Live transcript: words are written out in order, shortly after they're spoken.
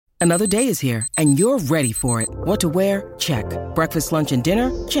Another day is here, and you're ready for it. What to wear? Check. Breakfast, lunch, and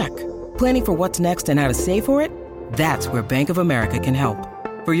dinner? Check. Planning for what's next and how to save for it? That's where Bank of America can help.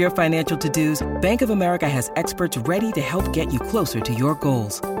 For your financial to-dos, Bank of America has experts ready to help get you closer to your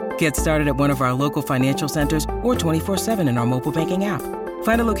goals. Get started at one of our local financial centers or 24/7 in our mobile banking app.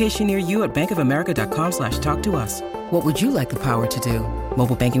 Find a location near you at bankofamerica.com/talktous. What would you like the power to do?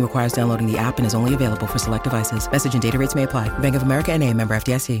 Mobile banking requires downloading the app and is only available for select devices. Message and data rates may apply. Bank of America N.A., member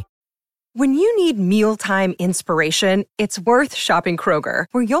FDIC. When you need mealtime inspiration, it's worth shopping Kroger,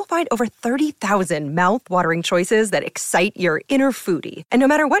 where you'll find over 30,000 mouth-watering choices that excite your inner foodie. And no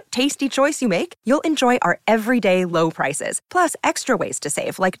matter what tasty choice you make, you'll enjoy our everyday low prices, plus extra ways to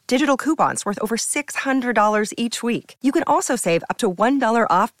save, like digital coupons worth over $600 each week. You can also save up to $1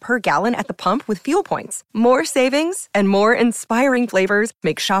 off per gallon at the pump with fuel points. More savings and more inspiring flavors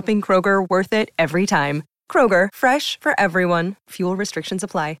make shopping Kroger worth it every time. Kroger, fresh for everyone. Fuel restrictions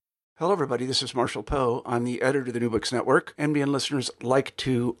apply. Hello, everybody. This is Marshall Poe. I'm the editor of the New Books Network. NBN listeners like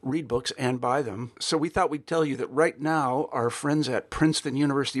to read books and buy them. So we thought we'd tell you that right now, our friends at Princeton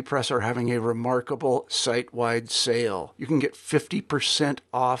University Press are having a remarkable site-wide sale. You can get 50%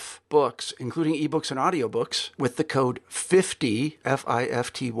 off books, including ebooks and audiobooks, with the code 50,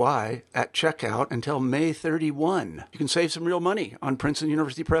 F-I-F-T-Y, at checkout until May 31. You can save some real money on Princeton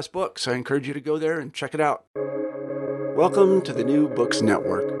University Press books. I encourage you to go there and check it out. Welcome to the New Books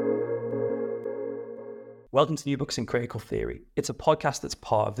Network. Welcome to New Books in Critical Theory. It's a podcast that's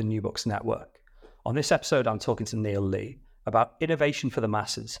part of the New Books Network. On this episode, I'm talking to Neil Lee about innovation for the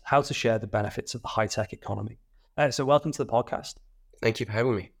masses, how to share the benefits of the high-tech economy. So welcome to the podcast. Thank you for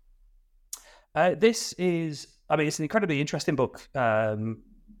having me. This is, it's an incredibly interesting book,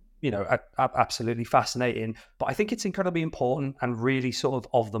 absolutely fascinating, but I think it's incredibly important and really sort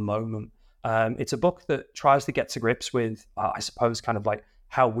of the moment. It's a book that tries to get to grips with, I suppose, kind of like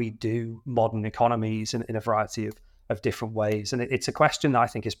how we do modern economies in a variety of different ways. And it's a question that I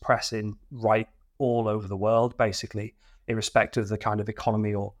think is pressing right all over the world, basically, irrespective of the kind of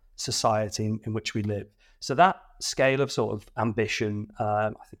economy or society in which we live. So that scale of sort of ambition,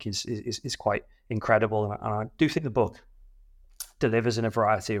 I think is quite incredible. And I do think the book delivers in a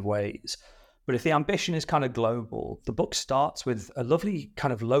variety of ways. But if the ambition is kind of global, the book starts with a lovely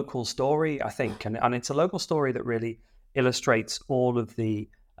kind of local story, I think. And it's a local story that really illustrates all of the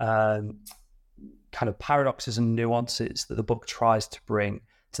kind of paradoxes and nuances that the book tries to bring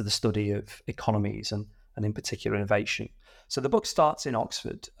to the study of economies and in particular innovation. So the book starts in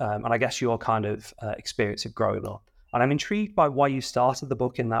Oxford, and I guess your kind of experience of growing up. And I'm intrigued by why you started the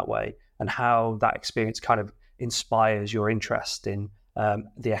book in that way and how that experience kind of inspires your interest in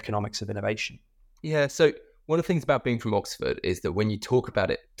the economics of innovation. Yeah, so one of the things about being from Oxford is that when you talk about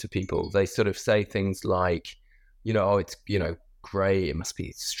it to people, they sort of say things like, it's, great, it must be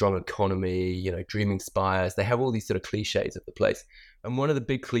a strong economy, dreaming spires. They have all these sort of cliches of the place. And one of the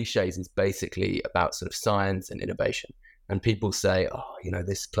big cliches is basically about sort of science and innovation. And people say,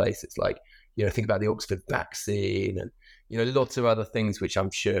 this place, it's like, think about the Oxford vaccine and, lots of other things which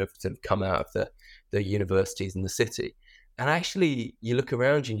I'm sure have sort of come out of the universities in the city. And actually, you look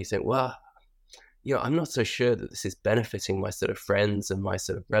around you and you think, well, I'm not so sure that this is benefiting my sort of friends and my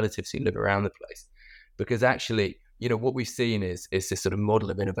sort of relatives who live around the place. Because actually, what we've seen is this sort of model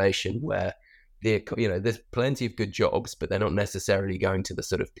of innovation where there's plenty of good jobs, but they're not necessarily going to the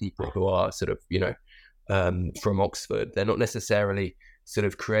sort of people who are sort of, from Oxford. They're not necessarily sort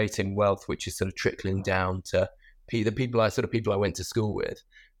of creating wealth, which is sort of trickling down to the people I went to school with.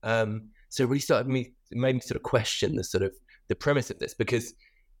 So it really made me sort of question the premise of this, because,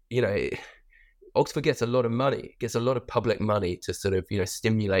 Oxford gets a lot of money, gets a lot of public money to sort of,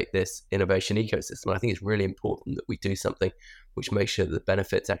 stimulate this innovation ecosystem. And I think it's really important that we do something which makes sure that the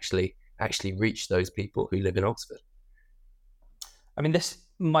benefits actually reach those people who live in Oxford. I mean, this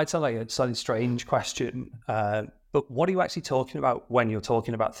might sound like a slightly strange question, but what are you actually talking about when you're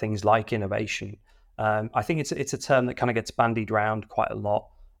talking about things like innovation? I think it's a term that kind of gets bandied around quite a lot,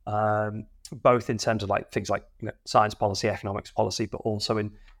 both in terms of like things like science policy, economics policy, but also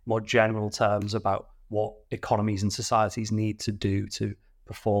in more general terms about what economies and societies need to do to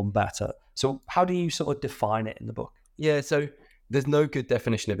perform better. So how do you sort of define it in the book? Yeah, so there's no good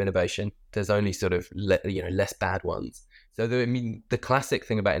definition of innovation. There's only sort of less bad ones. So the classic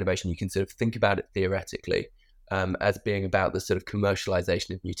thing about innovation, you can sort of think about it theoretically as being about the sort of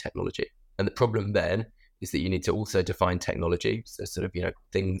commercialization of new technology. And the problem then is that you need to also define technology. So sort of,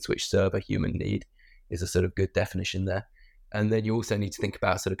 things which serve a human need is a sort of good definition there. And then you also need to think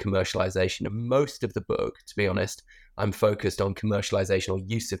about sort of commercialization. And most of the book, to be honest, I'm focused on commercialization or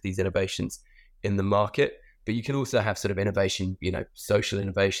use of these innovations in the market. But you can also have sort of innovation, social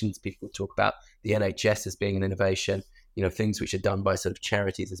innovations. People talk about the NHS as being an innovation, things which are done by sort of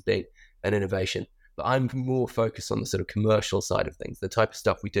charities as being an innovation. But I'm more focused on the sort of commercial side of things, the type of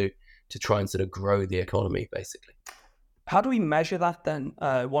stuff we do to try and sort of grow the economy, basically. How do we measure that then?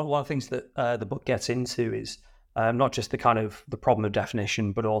 One of the things that the book gets into is not just the kind of the problem of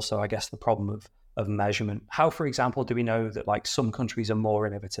definition, but also, I guess, the problem of measurement. How, for example, do we know that like some countries are more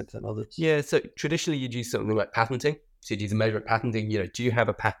innovative than others? Yeah, so traditionally you'd use something like patenting. So you'd use a measure of patenting. Do you have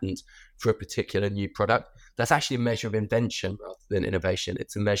a patent for a particular new product? That's actually a measure of invention rather than innovation.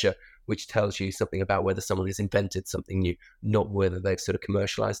 It's a measure which tells you something about whether someone has invented something new, not whether they've sort of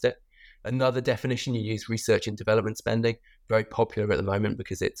commercialized it. Another definition, you use research and development spending, very popular at the moment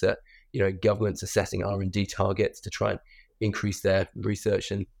because it's governments are setting R&D targets to try and increase their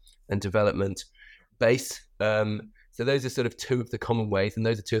research and development base. So those are sort of two of the common ways, and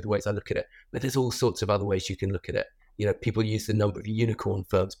those are two of the ways I look at it. But there's all sorts of other ways you can look at it. People use the number of unicorn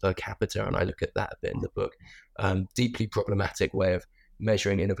firms per capita, and I look at that a bit in the book. Deeply problematic way of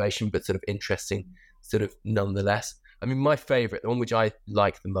measuring innovation, but sort of interesting, sort of nonetheless. I mean, my favorite, the one which I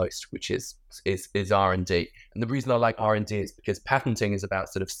like the most, which is R&D. And the reason I like R&D is because patenting is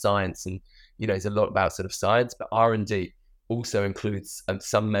about sort of science and, it's a lot about sort of science, but R&D also includes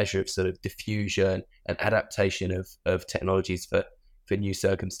some measure of sort of diffusion and adaptation of technologies for new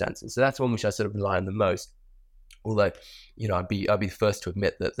circumstances. So that's one which I sort of rely on the most. Although, I'd be the first to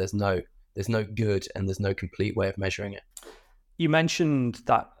admit that there's no good and there's no complete way of measuring it. You mentioned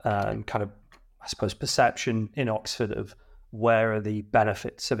that kind of, I suppose, perception in Oxford of where are the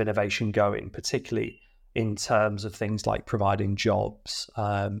benefits of innovation going, particularly in terms of things like providing jobs,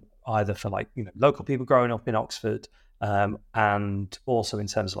 either for local people growing up in Oxford, and also in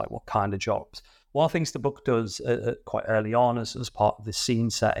terms of like what kind of jobs. One of the things the book does quite early on as part of the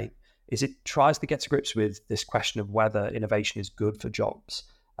scene setting is it tries to get to grips with this question of whether innovation is good for jobs.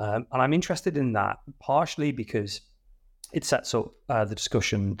 And I'm interested in that partially because it sets up the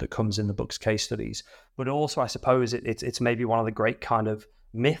discussion that comes in the book's case studies, but also I suppose it's maybe one of the great kind of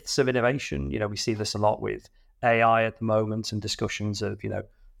myths of innovation. We see this a lot with AI at the moment and discussions of,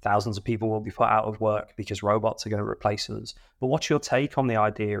 thousands of people will be put out of work because robots are going to replace us. But what's your take on the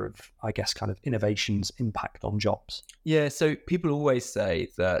idea of, I guess, kind of innovation's impact on jobs? Yeah, so people always say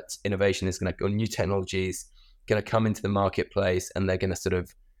that innovation is going to, or new technologies going to come into the marketplace and they're going to sort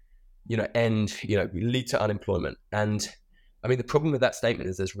of, lead to unemployment. And I mean, the problem with that statement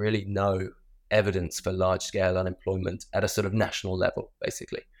is there's really no evidence for large-scale unemployment at a sort of national level,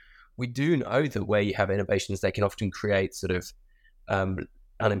 basically. We do know that where you have innovations, they can often create sort of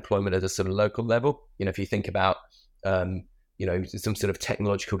unemployment at a sort of local level. If you think about, some sort of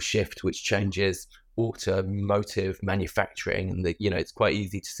technological shift which changes automotive manufacturing, and it's quite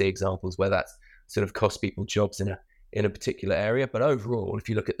easy to see examples where that's sort of cost people jobs in a particular area. But overall, if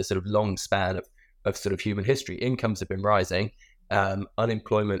you look at the sort of long span of sort of human history, incomes have been rising,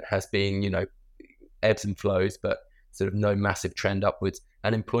 unemployment has been, ebbs and flows, but sort of no massive trend upwards.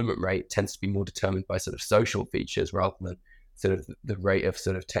 And employment rate tends to be more determined by sort of social features rather than sort of the rate of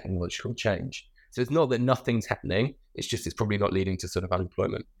sort of technological change. So it's not that nothing's happening, it's just it's probably not leading to sort of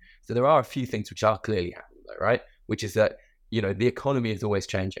unemployment. So there are a few things which are clearly happening though, right? Which is that, the economy is always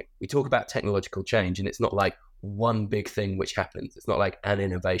changing. We talk about technological change and it's not like one big thing which happens. It's not like an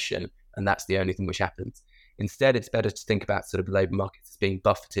innovation and that's the only thing which happens. Instead, it's better to think about sort of labour markets as being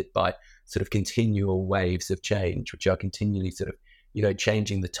buffeted by sort of continual waves of change, which are continually sort of,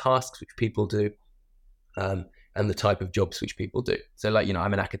 changing the tasks which people do, and the type of jobs which people do. So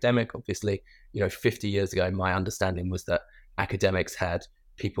I'm an academic, obviously, 50 years ago, my understanding was that academics had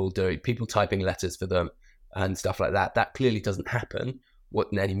people typing letters for them and stuff like that. That clearly doesn't happen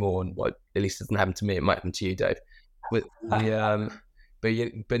anymore, and what at least doesn't happen to me. It might happen to you, Dave. But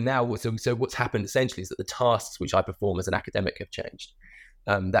now, so what's happened essentially is that the tasks which I perform as an academic have changed.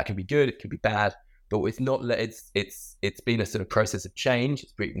 That can be good, it can be bad, but it's not. It's been a sort of process of change.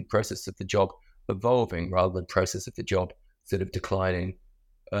 It's been a process of the job evolving rather than process of the job sort of declining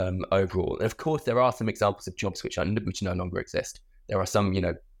overall. And of course, there are some examples of jobs which no longer exist. There are some,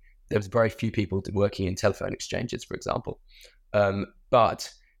 there's very few people working in telephone exchanges, for example. But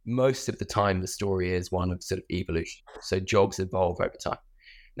most of the time, the story is one of sort of evolution. So jobs evolve over time.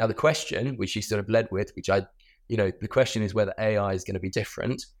 Now, the question, which you sort of led with, the question is whether AI is going to be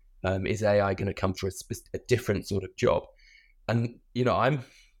different. Is AI going to come for a different sort of job? And,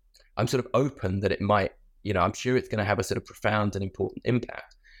 I'm sort of open that it might, I'm sure it's going to have a sort of profound and important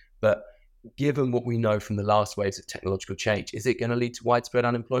impact. But given what we know from the last waves of technological change, is it going to lead to widespread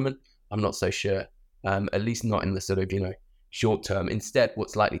unemployment? I'm not so sure, at least not in the sort of, short term. Instead,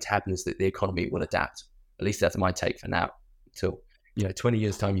 what's likely to happen is that the economy will adapt At least that's my take for now. Until 20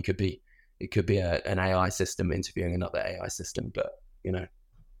 years time, it could be an AI system interviewing another AI system, but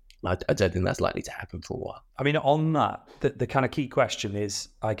I don't think that's likely to happen for a while. I mean, on that, the kind of key question is,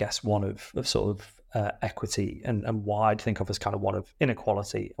 I guess, one of sort of equity and why I'd think of as kind of one of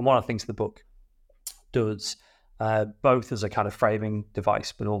inequality. And one of the things the book does, both as a kind of framing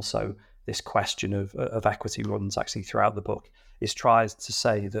device, but also this question of equity runs actually throughout the book, is tries to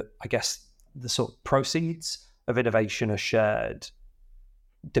say that, I guess, the sort of proceeds of innovation are shared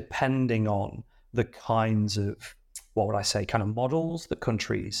depending on the kinds of, what would I say, kind of models that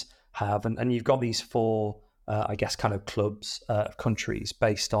countries have. And you've got these four, I guess, kind of clubs of countries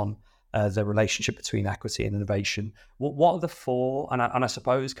based on the relationship between equity and innovation. What are the four, and I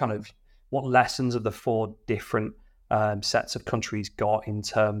suppose kind of what lessons have the four different sets of countries got in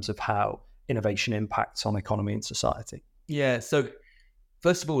terms of how innovation impacts on economy and society? Yeah, so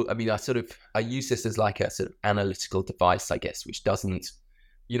first of all, I mean, I use this as like a sort of analytical device, I guess, which doesn't,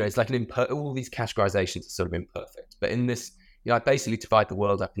 it's like all these categorizations are sort of imperfect. But in this, I basically divide the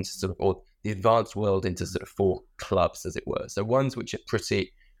world up into or the advanced world into sort of four clubs, as it were. So ones which are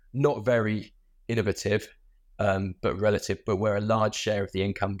pretty, not very innovative, but where a large share of the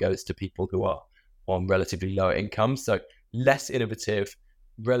income goes to people who are on relatively lower incomes. So less innovative,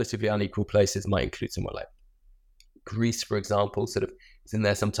 relatively unequal places might include somewhere like Greece, for example, sort of is in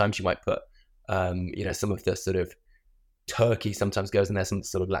there. Sometimes you might put, some of the sort of Turkey sometimes goes in there, some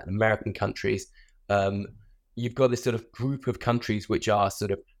sort of Latin American countries. You've got this sort of group of countries which are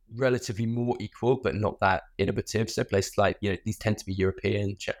sort of relatively more equal, but not that innovative. So places like, these tend to be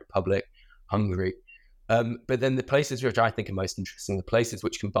European, Czech Republic, Hungary. But then the places which I think are most interesting, the places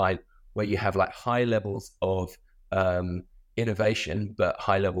which combine where you have like high levels of innovation, but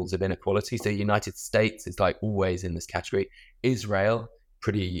high levels of inequality. So United States is like always in this category. Israel,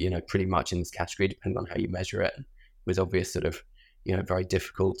 pretty much in this category, depending on how you measure it, with obvious sort of, very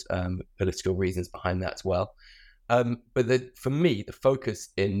difficult political reasons behind that as well. But for me, the focus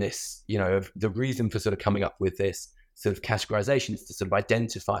in this, of the reason for sort of coming up with this sort of categorization is to sort of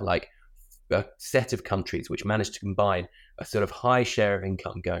identify like a set of countries which manage to combine a sort of high share of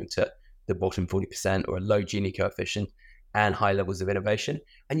income going to the bottom 40% or a low Gini coefficient and high levels of innovation.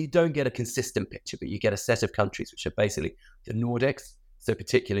 And you don't get a consistent picture, but you get a set of countries which are basically the Nordics. So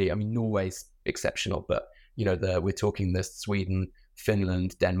particularly, I mean, Norway's exceptional, but we're talking the Sweden,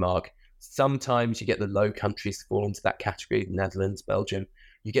 Finland, Denmark. Sometimes you get the low countries fall into that category, Netherlands, Belgium.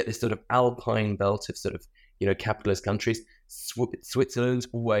 You get this sort of alpine belt of sort of, capitalist countries. Switzerland's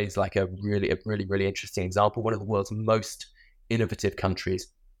always like a really interesting example, one of the world's most innovative countries.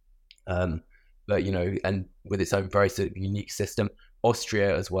 But, and with its own very sort of unique system.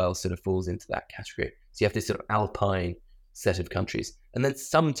 Austria as well sort of falls into that category. So you have this sort of alpine set of countries. And then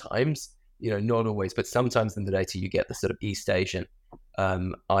sometimes, not always, but sometimes in the data, you get the sort of East Asian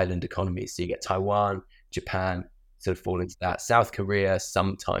island economies. So you get Taiwan, Japan sort of fall into that. South Korea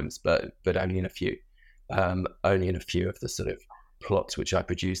sometimes, but only in a few. Only in a few of the sort of plots which I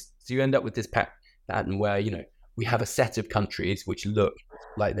produced. So you end up with this pattern where, we have a set of countries which look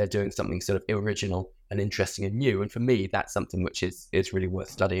like they're doing something sort of original and interesting and new. And for me, that's something which is really worth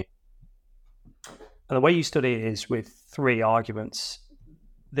studying. And the way you study it is with three arguments.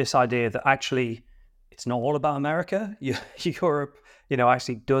 This idea that actually it's not all about America. Europe,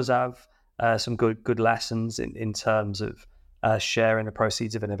 actually does have some good lessons in terms of sharing the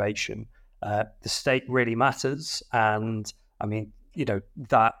proceeds of innovation. The state really matters. And I mean,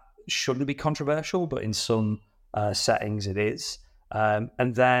 that shouldn't be controversial, but in some settings it is.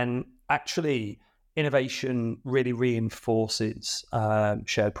 And then actually innovation really reinforces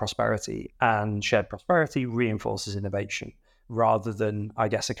shared prosperity, and shared prosperity reinforces innovation, rather than, I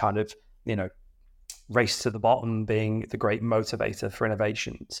guess, a kind of, race to the bottom being the great motivator for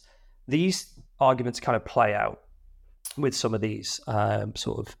innovations. These arguments kind of play out with some of these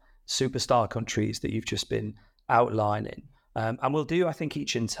sort of superstar countries that you've just been outlining. And we'll do, I think,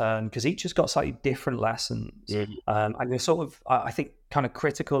 each in turn, because each has got slightly different lessons. Mm-hmm. And you're sort of, I think, kind of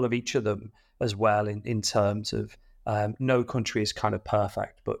critical of each of them as well in terms of no country is kind of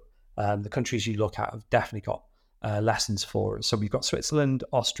perfect, but the countries you look at have definitely got lessons for us. So we've got Switzerland,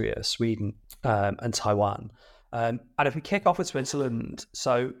 Austria, Sweden, and Taiwan. And if we kick off with Switzerland,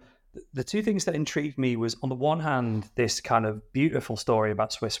 so the two things that intrigued me was, on the one hand, this kind of beautiful story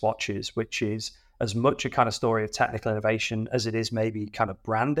about Swiss watches, which is as much a kind of story of technical innovation as it is maybe kind of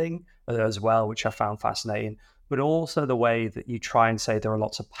branding as well, which I found fascinating, but also the way that you try and say there are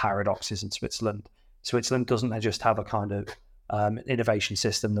lots of paradoxes in Switzerland. Switzerland doesn't just have a kind of innovation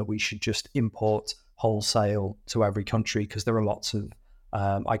system that we should just import wholesale to every country, because there are lots of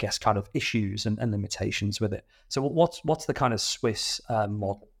I guess, kind of issues and limitations with it. So what's the kind of Swiss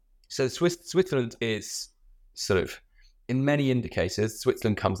model? So Switzerland is sort of, in many indicators,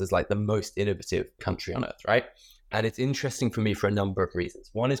 Switzerland comes as like the most innovative country on earth, right? And it's interesting for me for a number of reasons.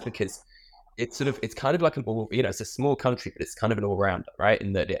 One is because it's kind of like it's a small country, but it's kind of an all-rounder, right?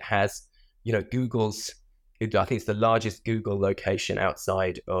 In that it has, Google's, I think it's the largest Google location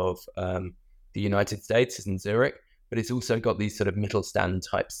outside of the United States, is in Zurich, but it's also got these sort of Mittelstand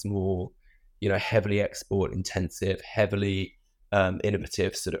type small, heavily export intensive, heavily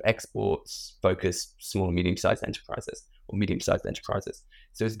innovative sort of exports focused small and medium-sized enterprises.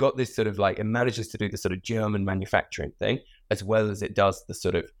 So it's got this sort of like, it manages to do the sort of German manufacturing thing, as well as it does the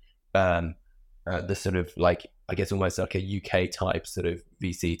sort of like, I guess almost like a UK type sort of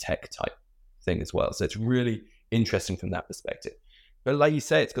VC tech type thing as well. So it's really interesting from that perspective. But like you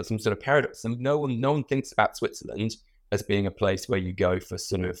say, it's got some sort of paradox. And no one thinks about Switzerland as being a place where you go for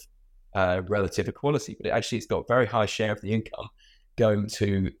sort of relative equality, but it's got a very high share of the income going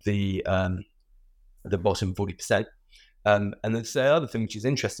to the bottom 40%. And then the other thing which is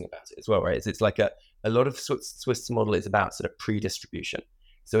interesting about it as well, right, is it's like a lot of Swiss model is about sort of pre-distribution.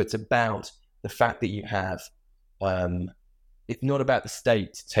 So it's about the fact that you have, it's not about the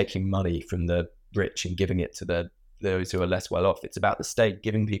state taking money from the rich and giving it to those who are less well off. It's about the state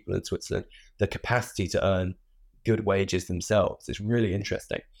giving people in Switzerland the capacity to earn good wages themselves. It's really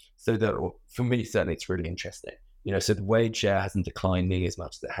interesting. So that, for me, certainly it's really interesting. So the wage share hasn't declined nearly as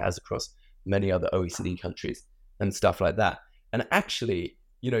much as it has across many other OECD countries and stuff like that. And actually,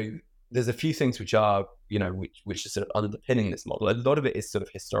 there's a few things which are, which are sort of underpinning this model. A lot of it is sort of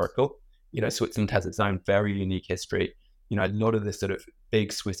historical. Switzerland has its own very unique history. A lot of the sort of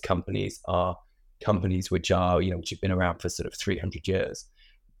big Swiss companies are companies which are, which have been around for sort of 300 years.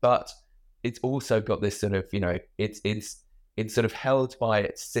 But it's also got this sort of, it's sort of held by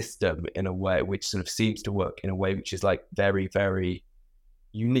its system in a way which sort of seems to work in a way which is like very, very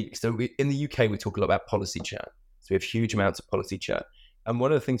unique. So in the UK, we talk a lot about policy churn. So we have huge amounts of policy churn. And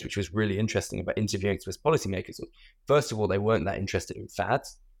one of the things which was really interesting about interviewing Swiss policymakers was, first of all, they weren't that interested in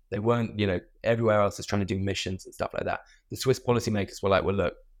fads. They weren't, everywhere else is trying to do missions and stuff like that. The Swiss policymakers were like, well,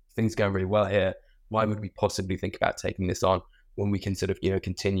 look, things are going really well here. Why would we possibly think about taking this on when we can sort of,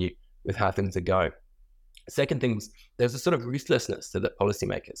 continue with how things are going? Second thing was, there's a sort of ruthlessness to the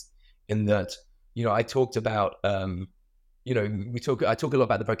policymakers in that, I talked about, I talk a lot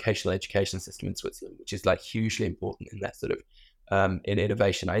about the vocational education system in Switzerland, which is like hugely important in that sort of, in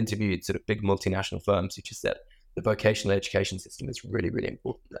innovation. I interviewed sort of big multinational firms who just said the vocational education system is really, really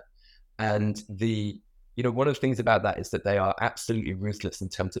important there. And one of the things about that is that they are absolutely ruthless in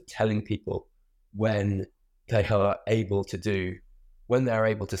terms of telling people when they're able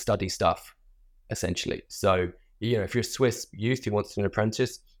to study stuff, essentially. So, if you're a Swiss youth who wants an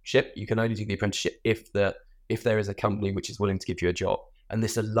apprenticeship, you can only do the apprenticeship if there is a company which is willing to give you a job. And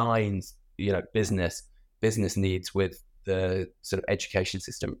this aligns, business needs with the sort of education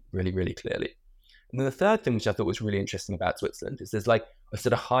system really, really clearly. And then the third thing, which I thought was really interesting about Switzerland, is there's like a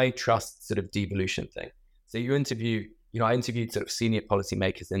sort of high trust sort of devolution thing. So I interviewed sort of senior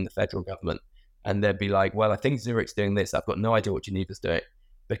policymakers in the federal government, and they'd be like, well, I think Zurich's doing this. I've got no idea what Geneva's doing,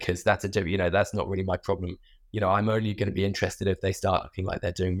 because that's that's not really my problem. I'm only going to be interested if they start looking like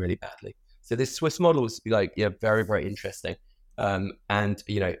they're doing really badly. So this Swiss model is like, very, very interesting. And,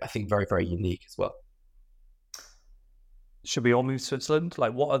 I think very, very unique as well. Should we all move to Switzerland?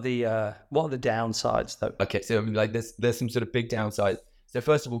 Like, what are the downsides though? Okay, so there's some sort of big downsides. So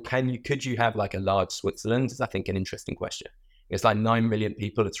first of all, could you have like a large Switzerland? Is I think an interesting question. It's like 9 million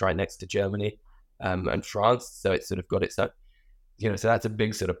people. It's right next to Germany and France, so it's sort of got its own. So that's a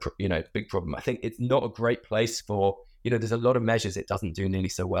big sort of big problem. I think it's not a great place for. There's a lot of measures it doesn't do nearly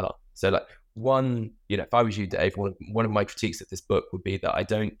so well. So like one, if I was you, Dave, one of my critiques of this book would be that I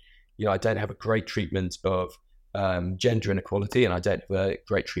don't have a great treatment of gender inequality, and I don't have a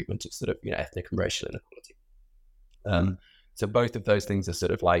great treatment of sort of ethnic and racial inequality. So both of those things are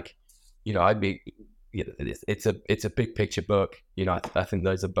sort of like, it's a big picture book. I think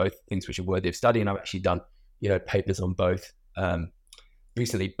those are both things which are worthy of study, and I've actually done papers on both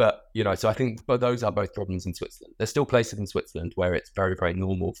recently. But so I think those are both problems in Switzerland. There's still places in Switzerland where it's very, very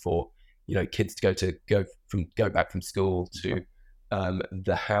normal for kids to go back from school to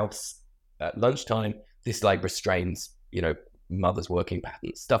the house at lunchtime. This like restrains mothers' working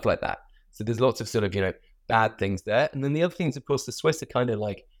patterns, stuff like that. So there's lots of sort of bad things there. And then the other things, of course, the Swiss are kind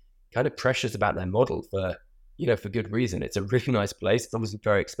of precious about their model for good reason. It's a really nice place. It's obviously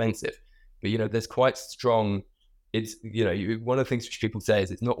very expensive, but there's quite strong. It's one of the things which people say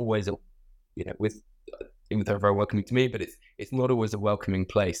is it's not always with even though they're very welcoming to me, but it's not always a welcoming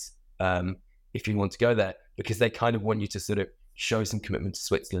place if you want to go there, because they kind of want you to sort of show some commitment to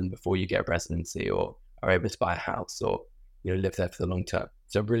Switzerland before you get a residency or are able to buy a house or, you know, live there for the long term.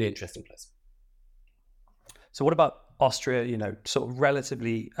 So a really interesting place. So what about Austria, you know, sort of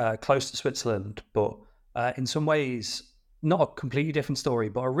relatively close to Switzerland, but in some ways, not a completely different story,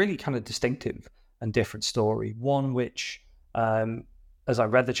 but a really kind of distinctive and different story. One which, as I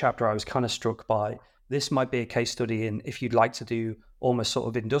read the chapter, I was kind of struck by. This might be a case study in if you'd like to do almost sort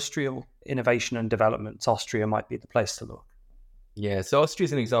of industrial innovation and development, Austria might be the place to look. Yeah, so Austria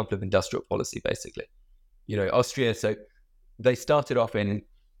is an example of industrial policy, basically. You know, Austria, so they started off in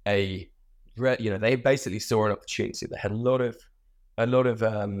they basically saw an opportunity. They had a lot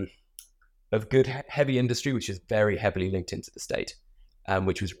of good heavy industry, which is very heavily linked into the state,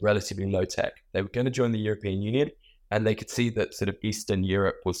 which was relatively low tech. They were going to join the European Union, and they could see that sort of Eastern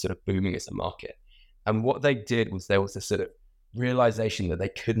Europe was sort of booming as a market. And what they did was there was a sort of realization that they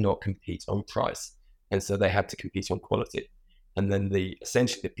could not compete on price, and so they had to compete on quality. And then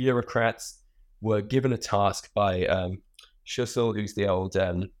essentially the bureaucrats were given a task by Schussel, who's the old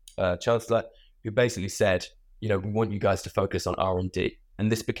chancellor, who basically said, you know, we want you guys to focus on R&D.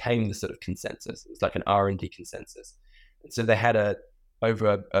 And this became the sort of consensus. It was like an R&D consensus. And so they had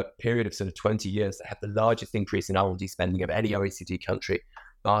over a period of sort of 20 years, they had the largest increase in R&D spending of any OECD country,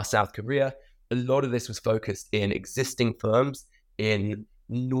 bar South Korea. A lot of this was focused in existing firms in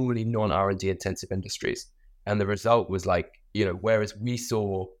normally non-R&D intensive industries. And the result was like, you know, whereas we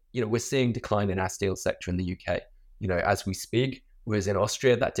saw, you know, we're seeing decline in our steel sector in the UK, you know, as we speak, whereas in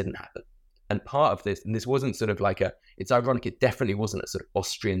Austria, that didn't happen. And part of this, and this wasn't sort of like it's ironic, it definitely wasn't a sort of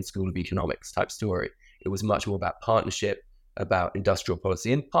Austrian School of Economics type story. It was much more about partnership, about industrial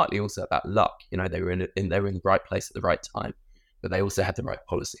policy, and partly also about luck. You know, they were in the right place at the right time, but they also had the right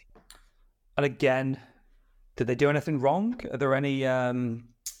policy. And again, did they do anything wrong? Are there any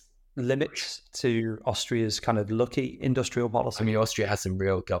limits to Austria's kind of lucky industrial policy? I mean, Austria has some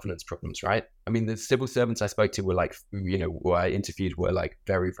real governance problems, right? I mean, the civil servants I spoke to were like, you know, who I interviewed were like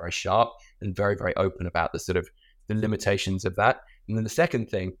very, very sharp and very, very open about the sort of the limitations of that. And then the second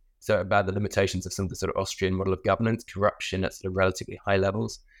thing, so about the limitations of some of the sort of Austrian model of governance, corruption at sort of relatively high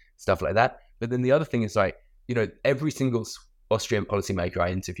levels, stuff like that. But then the other thing is like, you know, every single Austrian policymaker I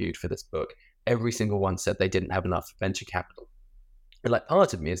interviewed for this book, every single one said they didn't have enough venture capital. And like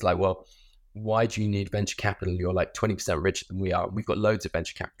part of me is like, well, why do you need venture capital? You're like 20% richer than we are. We've got loads of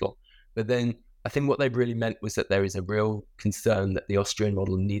venture capital. But then I think what they really meant was that there is a real concern that the Austrian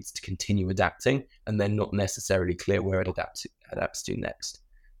model needs to continue adapting, and they're not necessarily clear where it adapts to next.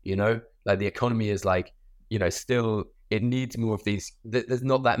 You know, like the economy is like, you know, still it needs more of these. There's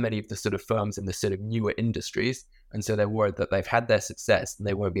not that many of the sort of firms in the sort of newer industries. And so they're worried that they've had their success and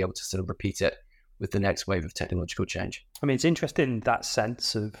they won't be able to sort of repeat it with the next wave of technological change. I mean, it's interesting, that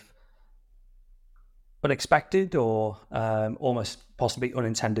sense of unexpected or almost possibly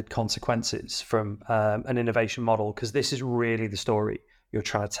unintended consequences from an innovation model, because this is really the story you're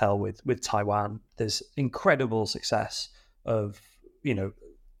trying to tell with Taiwan. There's incredible success of, you know,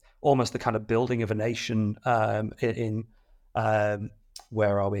 almost the kind of building of a nation in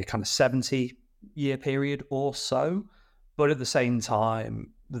where are we, kind of 70-year period or so. But at the same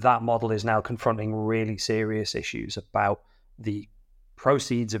time, that model is now confronting really serious issues about the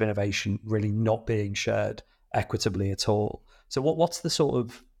proceeds of innovation really not being shared equitably at all. So what's the sort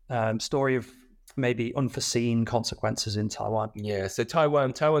of story of maybe unforeseen consequences in Taiwan? Yeah, so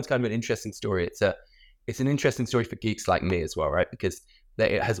Taiwan's kind of an interesting story. It's an interesting story for geeks like me as well, right? Because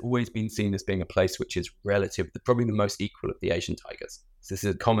it has always been seen as being a place which is probably the most equal of the Asian tigers. So this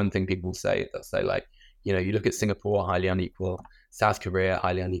is a common thing people say. They'll say like, you know, you look at Singapore, highly unequal, South Korea,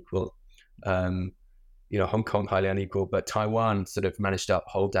 highly unequal, you know, Hong Kong, highly unequal, but Taiwan sort of managed to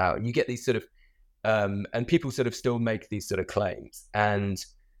hold out. And you get these sort of, and people sort of still make these sort of claims. And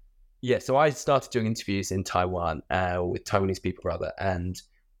yeah, so I started doing interviews in Taiwan with Taiwanese people, rather, and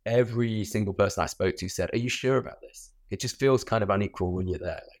every single person I spoke to said, are you sure about this? It just feels kind of unequal when you're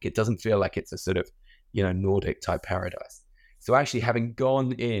there. Like it doesn't feel like it's a sort of, you know, Nordic type paradise. So actually having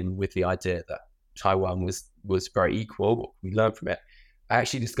gone in with the idea that Taiwan was very equal, what we learned from it, I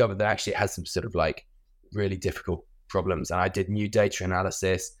actually discovered that actually it has some sort of like really difficult problems. And I did new data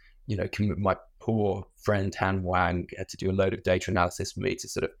analysis, you know, my poor friend Han Wang had to do a load of data analysis for me to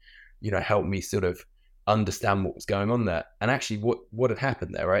sort of, you know, help me sort of understand what was going on there. And actually what had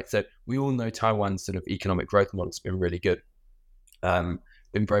happened there, right? So we all know Taiwan's sort of economic growth model has been really good. Been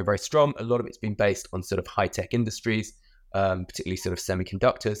very, very strong. A lot of it's been based on sort of high-tech industries, particularly sort of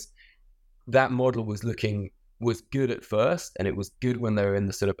semiconductors. That model was looking was good at first, and it was good when they were in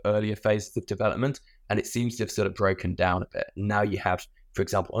the sort of earlier phases of development, and it seems to have sort of broken down a bit. Now you have, for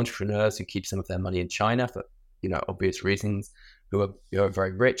example, entrepreneurs who keep some of their money in China for, obvious reasons, who are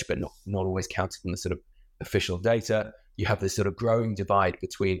very rich, but not always counted in the sort of official data. You have this sort of growing divide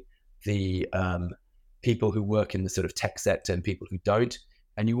between the people who work in the sort of tech sector and people who don't.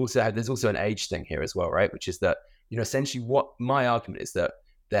 And there's also an age thing here as well, right? Which is that, essentially what my argument is that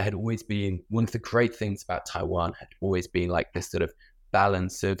there had always been, one of the great things about Taiwan had always been like this sort of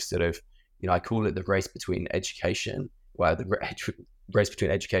balance of sort of, I call it the race between education, race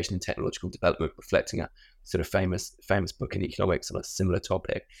between education and technological development, reflecting a sort of famous book in economics on a similar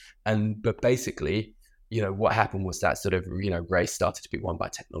topic. But basically, what happened was that sort of, race started to be won by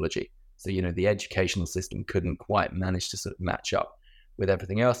technology. So, the educational system couldn't quite manage to sort of match up with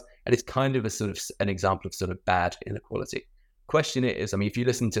everything else. And it's kind of a sort of an example of sort of bad inequality. Question is, if you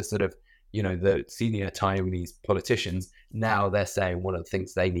listen to sort of, the senior Taiwanese politicians, now they're saying one of the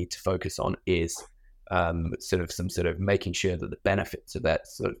things they need to focus on is sort of making sure that the benefits of that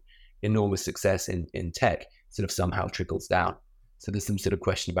sort of enormous success in tech sort of somehow trickles down. So there's some sort of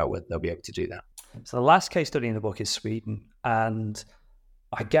question about whether they'll be able to do that. So the last case study in the book is Sweden. And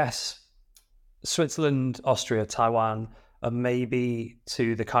I guess Switzerland, Austria, Taiwan are maybe,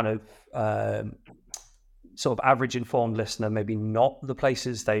 to the kind of sort of average informed listener, maybe not the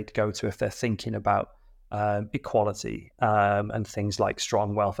places they'd go to if they're thinking about equality and things like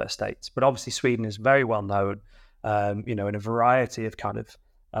strong welfare states. But obviously Sweden is very well known, in a variety of kind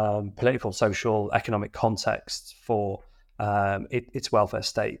of political, social, economic contexts for its welfare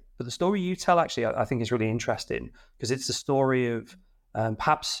state. But the story you tell, actually, I think is really interesting, because it's the story of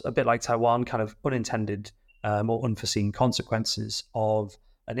perhaps a bit like Taiwan, kind of unintended or unforeseen consequences of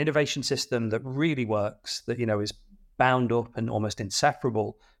an innovation system that really works, that, is bound up and almost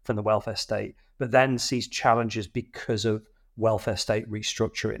inseparable from the welfare state, but then sees challenges because of welfare state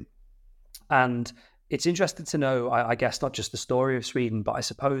restructuring. And it's interesting to know, I guess, not just the story of Sweden, but I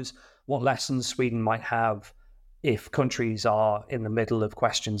suppose what lessons Sweden might have if countries are in the middle of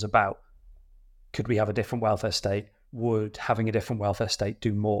questions about, could we have a different welfare state? Would having a different welfare state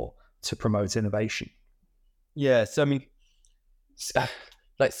do more to promote innovation? Yeah, so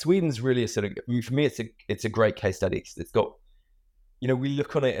like Sweden's really a sort of, for me, it's a great case study, because it's got, we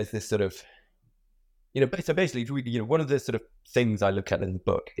look on it as this sort of, so basically, one of the sort of things I look at in the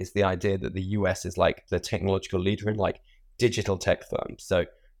book is the idea that the US is like the technological leader in like digital tech firms. So,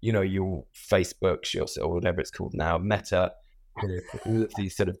 your Facebooks, or whatever it's called now, Meta, all of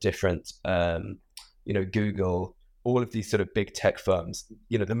these sort of different, Google, all of these sort of big tech firms,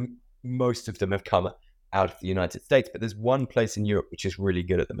 most of them have come out of the United States, but there's one place in Europe which is really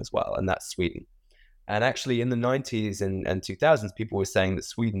good at them as well, and that's Sweden. And actually in the 90s and 2000s, people were saying that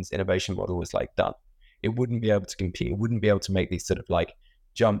Sweden's innovation model was like done. It wouldn't be able to compete. It wouldn't be able to make these sort of like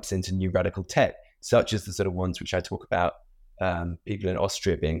jumps into new radical tech, such as the sort of ones which I talk about, people in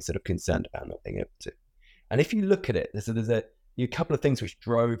Austria being sort of concerned about not being able to. And if you look at it, there's a couple of things which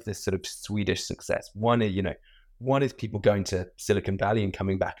drove this sort of Swedish success. One is people going to Silicon Valley and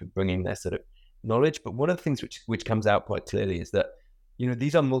coming back and bringing their sort of knowledge. But one of the things which comes out quite clearly is that,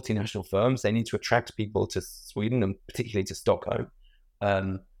 these are multinational firms. They need to attract people to Sweden, and particularly to Stockholm.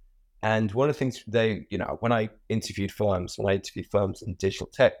 And one of the things when I interviewed firms in digital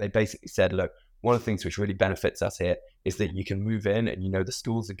tech, they basically said, look, one of the things which really benefits us here is that you can move in and, the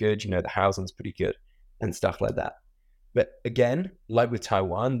schools are good, the housing's pretty good and stuff like that. But again, like with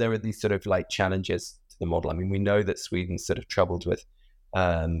Taiwan, there are these sort of like challenges to the model. I mean, we know that Sweden's sort of troubled with,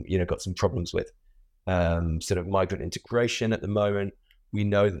 got some problems with sort of migrant integration at the moment. We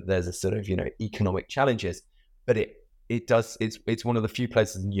know that there's a sort of, economic challenges, but it's one of the few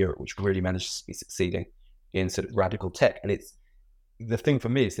places in Europe which really manages to be succeeding in sort of radical tech. And it's, the thing for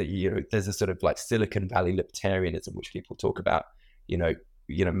me is that, there's a sort of like Silicon Valley libertarianism, which people talk about,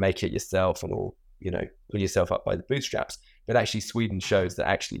 make it yourself and all, pull yourself up by the bootstraps. But actually Sweden shows that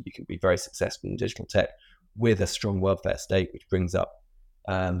actually you can be very successful in digital tech with a strong welfare state, which brings up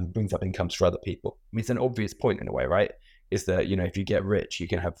incomes for other people. I mean, it's an obvious point in a way, right? Is that, if you get rich, you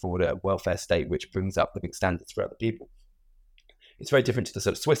can have afford a welfare state which brings up living standards for other people. It's very different to the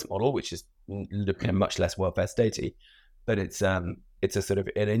sort of Swiss model, which is looking at much less welfare statey, but it's a sort of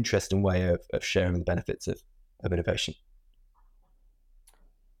an interesting way of sharing the benefits of innovation.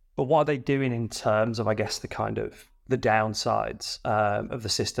 But what are they doing in terms of, I guess, the kind of the downsides of the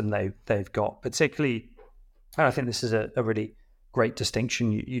system they've got, particularly, and I think this is a really great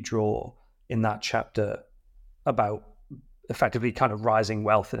distinction you draw in that chapter about effectively kind of rising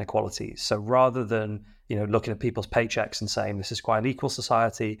wealth inequalities. So rather than, looking at people's paychecks and saying this is quite an equal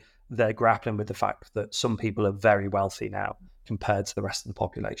society, they're grappling with the fact that some people are very wealthy now compared to the rest of the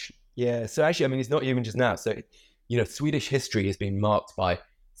population. Yeah, so actually, I mean, it's not even just now. So, Swedish history has been marked by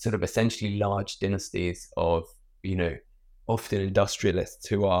sort of essentially large dynasties of, often industrialists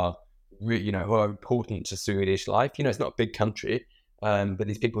who are, who are important to Swedish life. It's not a big country, but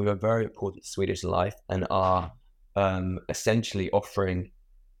these people who are very important to Swedish life and are essentially offering,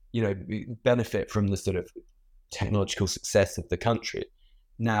 benefit from the sort of technological success of the country.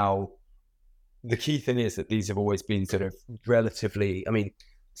 Now, the key thing is that these have always been sort of relatively,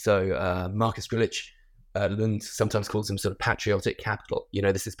 Marcus Grilic, Lund sometimes calls them sort of patriotic capital.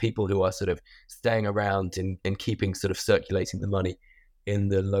 This is people who are sort of staying around and keeping sort of circulating the money in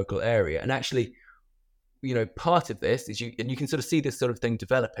the local area. And actually, part of this is you can sort of see this sort of thing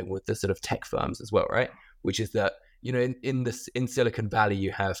developing with the sort of tech firms as well, right? Which is that, in Silicon Valley,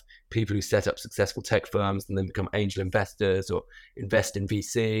 you have people who set up successful tech firms and then become angel investors or invest in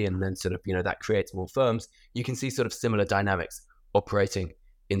VC, and then sort of, that creates more firms. You can see sort of similar dynamics operating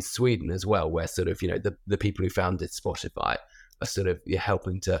in Sweden as well, where sort of, the people who founded Spotify are sort of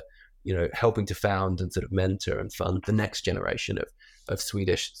helping to found and sort of mentor and fund the next generation of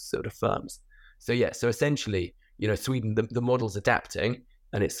Swedish sort of firms. So essentially, Sweden, the model's adapting,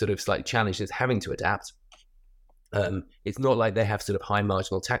 and it's sort of slightly challenged as having to adapt. It's not like they have sort of high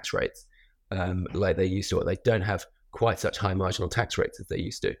marginal tax rates like they used to, or they don't have quite such high marginal tax rates as they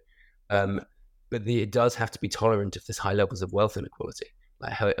used to. But it does have to be tolerant of this high levels of wealth inequality,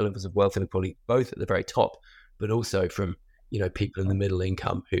 both at the very top, but also from, people in the middle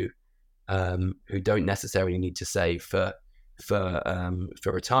income who don't necessarily need to save for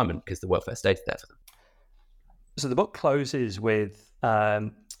retirement because the welfare state is there for them. So the book closes with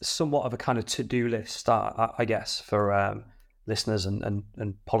somewhat of a kind of to-do list, I guess, for listeners and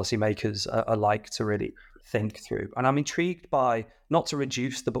policymakers alike to really think through. And I'm intrigued by, not to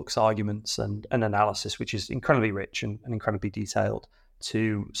reduce the book's arguments and analysis, which is incredibly rich and incredibly detailed,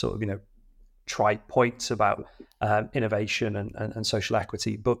 to sort of, try points about innovation and social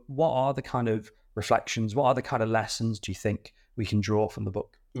equity. But what are the kind of reflections, what are the kind of lessons do you think we can draw from the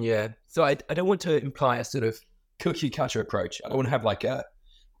book? Yeah, so I don't want to imply a sort of cookie cutter approach. I don't want to have like a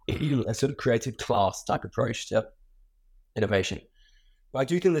sort of creative class type approach to innovation. But I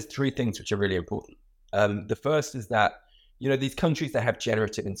do think there's three things which are really important. The first is that, these countries that have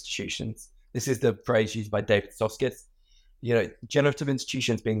generative institutions, this is the phrase used by David Soskice, generative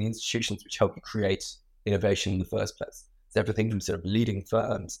institutions being the institutions which help you create innovation in the first place. It's everything from sort of leading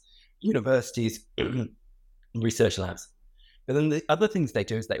firms, universities, research labs. But then the other things they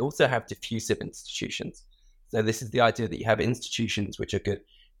do is they also have diffusive institutions. So this is the idea that you have institutions which are good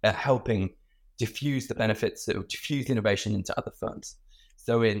at helping diffuse the benefits, or diffuse innovation into other firms.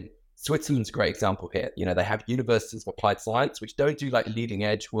 So in Switzerland's a great example here. They have universities of applied science, which don't do like leading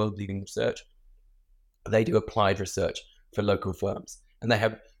edge, world leading research. They do applied research for local firms. And they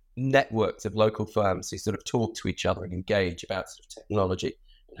have networks of local firms who sort of talk to each other and engage about sort of technology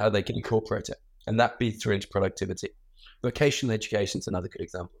and how they can incorporate it. And that feeds through into productivity. Vocational education is another good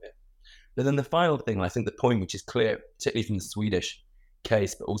example here. But then the final thing, and I think the point which is clear, particularly from the Swedish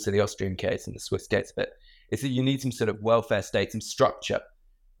case, but also the Austrian case and the Swiss case a bit, is that you need some sort of welfare state, some structure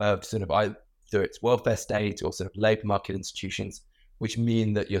of sort of either it's welfare state or sort of labour market institutions, which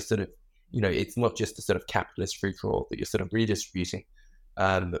mean that you're sort of, it's not just a sort of capitalist free-for-all, that you're sort of redistributing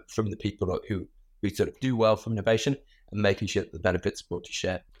from the people who sort of do well from innovation and making sure that the benefits are broadly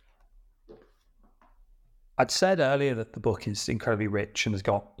shared. I'd said earlier that the book is incredibly rich and has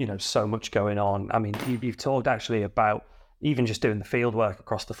got, so much going on. I mean, you've talked actually about even just doing the field work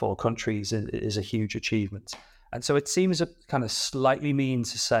across the 4 countries is a huge achievement. And so it seems a kind of slightly mean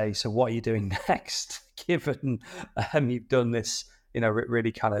to say, so what are you doing next, given you've done this,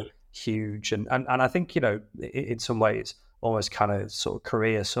 really kind of huge. And I think, in some ways, almost kind of sort of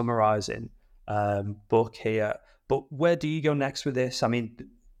career summarizing book here. But where do you go next with this? I mean,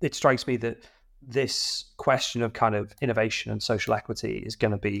 it strikes me that this question of kind of innovation and social equity is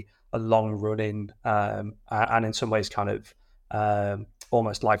going to be a long running and in some ways kind of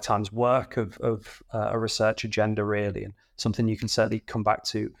almost lifetime's work of a research agenda, really, and something you can certainly come back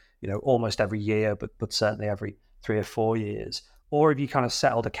to, almost every year, but certainly every 3 or 4 years. Or have you kind of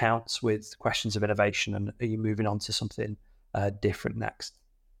settled accounts with questions of innovation, and are you moving on to something different next?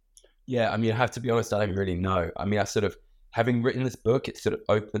 Yeah, I mean, I have to be honest, I don't really know. I mean, I sort of, having written this book, it sort of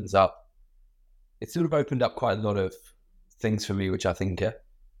opened up quite a lot of things for me, which I think are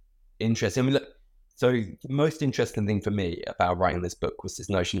interesting. I mean, look, so the most interesting thing for me about writing this book was this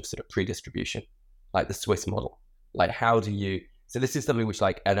notion of sort of pre-distribution, like the Swiss model. Like, how do you, so this is something which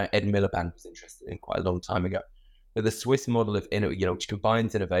like Ed Miliband was interested in quite a long time ago, But the Swiss model of, which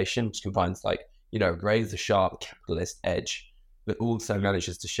combines innovation, which combines razor sharp capitalist edge, but also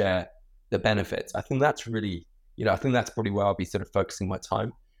manages to share the benefits. I think that's really, I think that's probably where I'll be sort of focusing my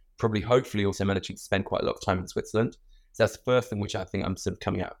time. Probably, hopefully, also managing to spend quite a lot of time in Switzerland. So that's the first thing which I think I'm sort of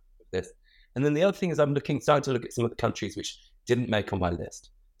coming out with this. And then the other thing is starting to look at some of the countries which didn't make on my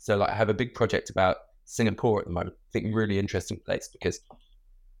list. So like I have a big project about Singapore at the moment. I think really interesting place because,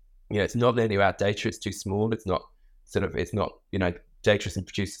 it's not only about data, it's too small. It's not, data and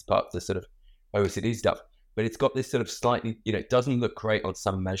produces part of the sort of OECD stuff, but it's got this sort of slightly, it doesn't look great on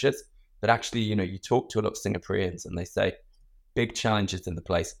some measures, but actually, you talk to a lot of Singaporeans and they say big challenges in the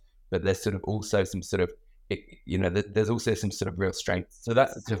place, but there's sort of also some sort of, there's also some sort of real strength. So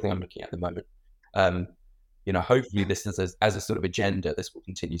that's the sort of thing I'm looking at the moment. Hopefully this is as a sort of agenda, this will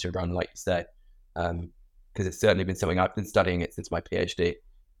continue to run, like you say, because it's certainly been something I've been studying it since my PhD,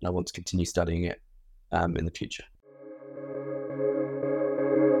 and I want to continue studying it in the future.